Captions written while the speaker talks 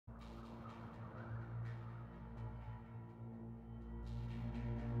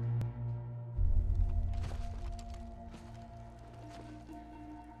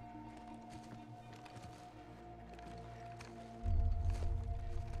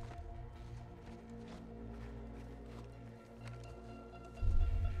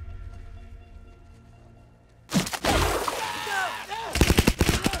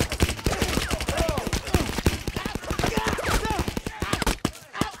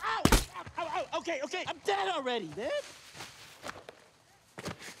Okay, I'm dead already, man.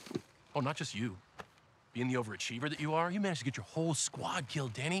 Oh, not just you. Being the overachiever that you are, you managed to get your whole squad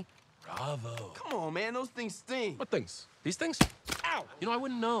killed, Danny. Bravo. Come on, man, those things sting. What things? These things? Ow! You know, I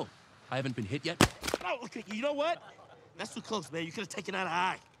wouldn't know. I haven't been hit yet. Oh, okay, you know what? That's too close, man. You could have taken out an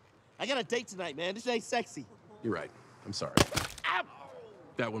eye. I got a date tonight, man. This ain't sexy. You're right. I'm sorry. Ow!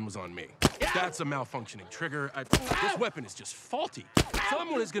 That one was on me. Ow! That's a malfunctioning trigger. This weapon is just faulty.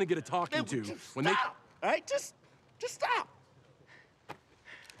 Someone is gonna get a talking to when they... Stop! All right, just stop.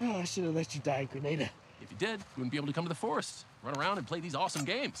 Oh, I should have let you die, Grenada. If you did, you wouldn't be able to come to the forest, run around and play these awesome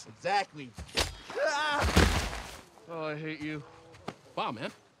games. Exactly. Oh, I hate you. Wow,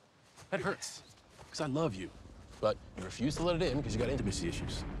 man. That hurts. Because I love you. But you refuse to let it in because you got intimacy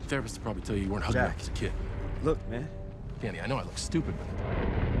issues. The therapist will probably tell you weren't hugging back as a kid. Look, man. Danny, I know I look stupid, but...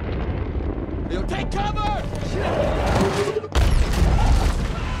 Yo, take cover!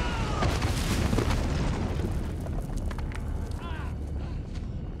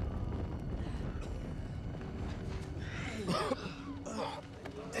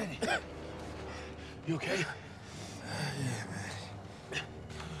 You okay? Yeah, man.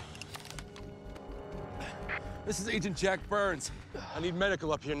 This is Agent Jack Burns. I need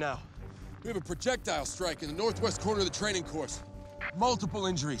medical up here now. We have a projectile strike in the northwest corner of the training course. Multiple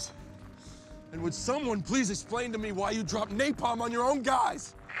injuries. And would someone please explain to me why you dropped napalm on your own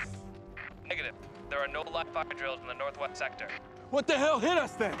guys? Negative. There are no live fire drills in the northwest sector. What the hell hit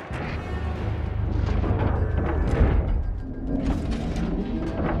us then?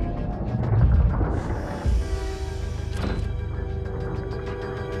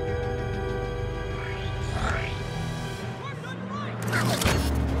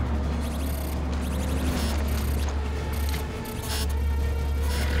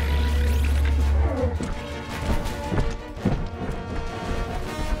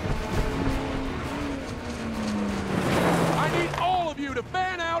 To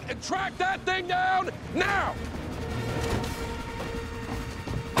fan out and track that thing down now!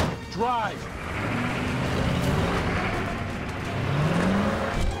 Drive!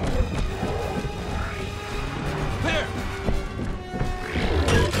 There!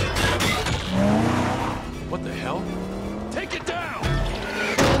 What the hell? Take it down!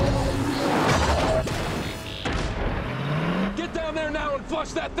 Get down there now and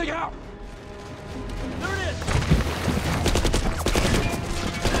flush that thing out! There it is!